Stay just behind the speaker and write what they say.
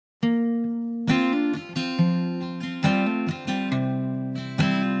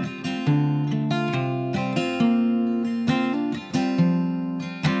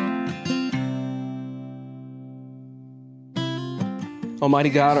Almighty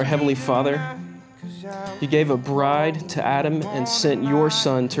God, our Heavenly Father, you gave a bride to Adam and sent your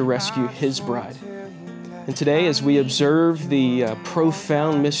Son to rescue his bride. And today, as we observe the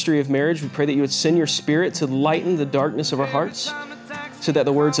profound mystery of marriage, we pray that you would send your Spirit to lighten the darkness of our hearts, so that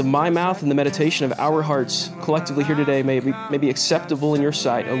the words of my mouth and the meditation of our hearts collectively here today may be acceptable in your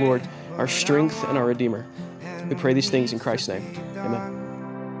sight, O Lord, our strength and our Redeemer. We pray these things in Christ's name. Amen.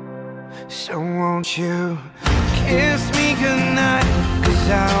 So won't you kiss me goodnight, 'cause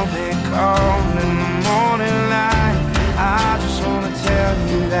I'll be calling in the morning light. I just wanna tell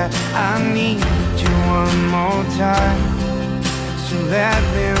you that I need you one more time. So let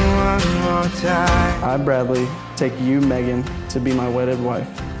me one more time. I, Bradley, take you, Megan, to be my wedded wife,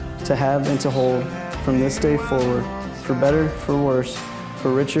 to have and to hold from this day forward, for better, for worse, for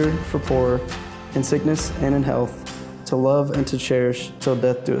richer, for poorer, in sickness and in health, to love and to cherish till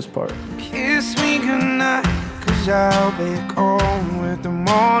death do us part. Kiss me goodnight, 'cause I'll be gone with the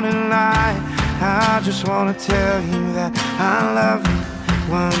morning light. I just wanna tell you that I love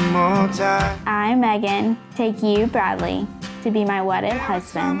you one more time. I, Megan, take you, Bradley, to be my wedded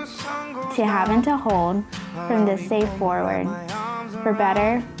husband, to have and to hold from this day forward, for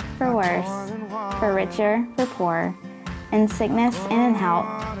better, for worse, for richer, for poorer, in sickness and in health,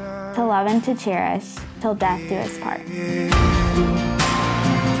 to love and to cherish till death do us part.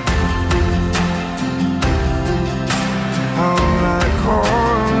 Oh, like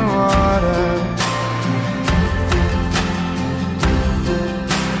cold water.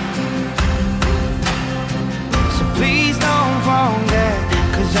 So please don't forget,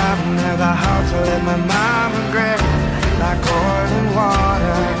 'cause I've never had to let my mind regret. Like oil and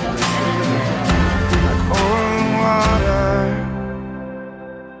water, like oil and water.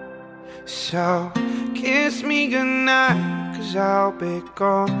 So kiss me goodnight, 'cause I'll be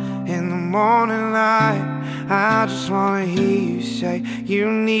gone in the morning light. I just wanna hear you say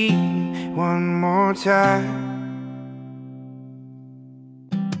you need me one more time.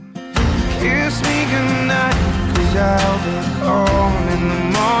 Kiss me goodnight, 'cause I'll be gone in the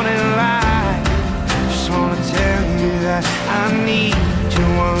morning light. Just wanna tell you that I need you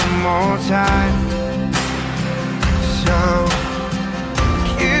one more time. So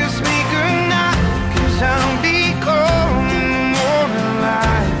kiss me goodnight, 'cause I'll be gone in the morning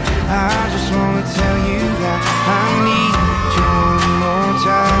light. I just wanna tell you that I need you one more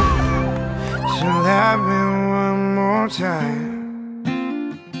time. So let me one more time.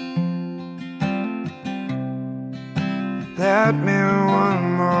 Let me one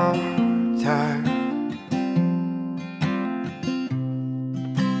more time.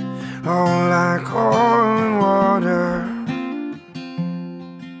 Oh, like oil and water.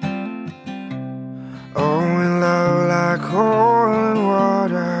 Oh, in love like oil and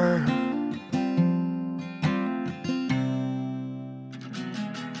water.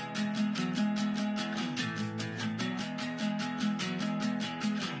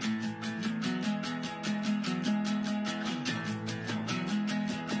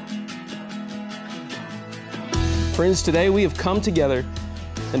 Friends, today we have come together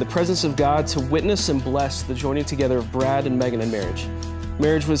in the presence of God to witness and bless the joining together of Brad and Megan in marriage.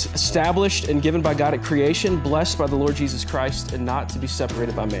 Marriage was established and given by God at creation, blessed by the Lord Jesus Christ, and not to be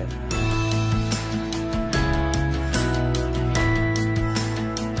separated by man.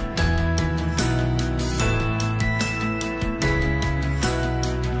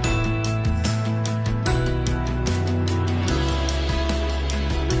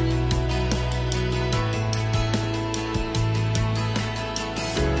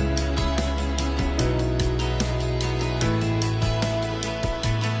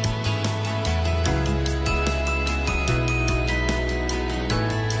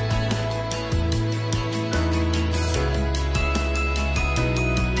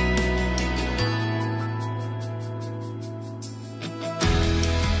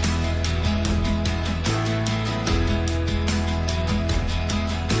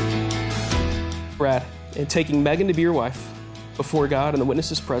 Brad, in taking Megan to be your wife before God and the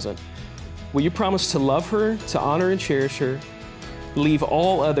witnesses present, will you promise to love her, to honor and cherish her, leave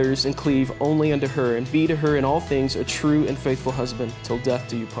all others and cleave only unto her, and be to her in all things a true and faithful husband till death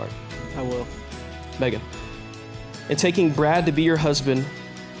do you part? I will. Megan, in taking Brad to be your husband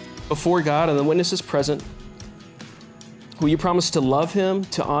before God and the witnesses present, will you promise to love him,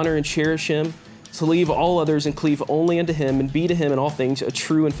 to honor and cherish him, to leave all others and cleave only unto him, and be to him in all things a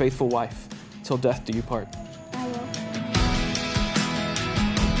true and faithful wife till death do you part? I will.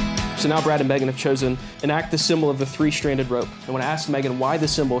 So now Brad and Megan have chosen an act the symbol of the three-stranded rope. And when I asked Megan why the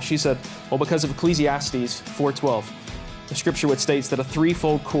symbol, she said, well, because of Ecclesiastes 4:12, the scripture which states that a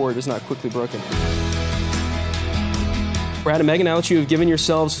threefold cord is not quickly broken. Brad and Megan, now that you have given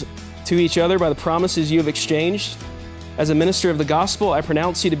yourselves to each other by the promises you have exchanged, as a minister of the gospel, I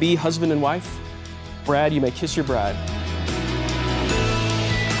pronounce you to be husband and wife. Brad, you may kiss your bride.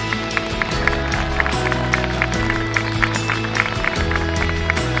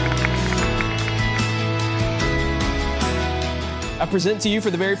 I present to you for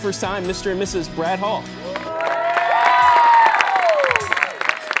the very first time Mr. and Mrs. Brad Hall.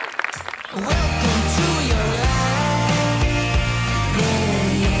 Welcome to your life. Yeah,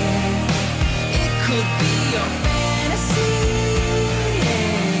 yeah. It could be your fantasy.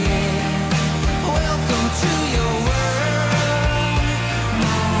 Yeah, yeah. Welcome to your world,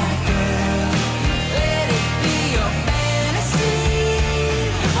 my girl. Let it be your fantasy.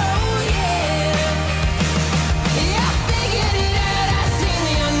 Oh yeah. Yeah, I figured it out. I seen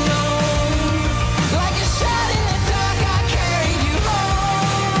the unknown. Like a shot in the dark, I carry you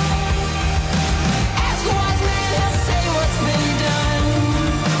home. Ask a wise man, he'll say what's been done.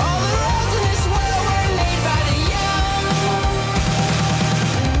 All the roads in this world were made by the young.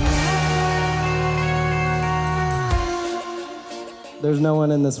 There's no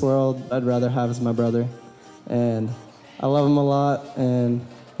one in this world I'd rather have as my brother, and I love him a lot, and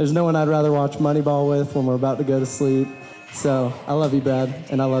there's no one I'd rather watch Moneyball with when we're about to go to sleep. So I love you, Brad,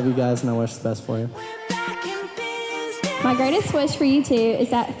 and I love you guys, and I wish the best for you. My greatest wish for you two is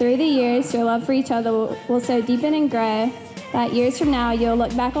that through the years, your love for each other will so deepen and grow that years from now, you'll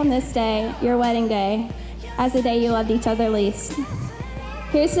look back on this day, your wedding day, as the day you loved each other least.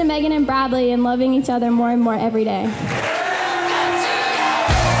 Here's to Megan and Bradley and loving each other more and more every day.